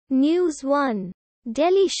News 1.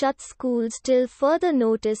 Delhi shuts schools till further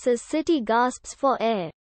notice as city gasps for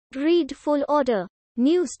air. Read full order.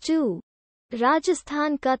 News 2.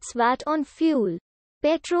 Rajasthan cuts VAT on fuel.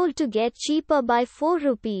 Petrol to get cheaper by 4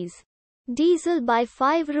 rupees. Diesel by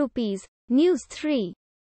 5 rupees. News 3.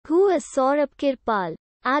 Who is Saurabh Kirpal,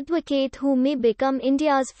 advocate who may become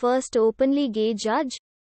India's first openly gay judge?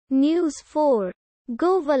 News 4.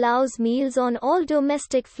 Govt allows meals on all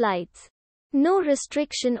domestic flights. No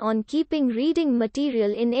restriction on keeping reading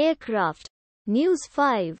material in aircraft. News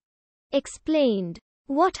 5. Explained.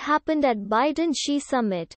 What happened at Biden-Xi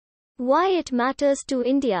summit? Why it matters to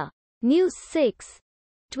India. News 6.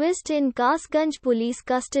 Twist in Kasganj police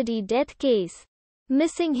custody death case.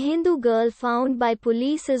 Missing Hindu girl found by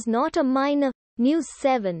police is not a minor. News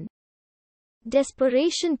 7.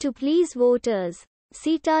 Desperation to please voters.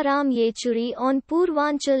 Sitaram Yechury on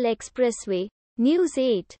Purvanchal Expressway. News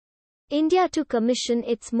 8. India to commission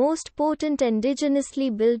its most potent indigenously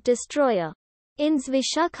built destroyer. INS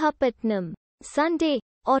Visakhapatnam. Sunday.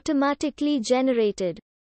 Automatically generated.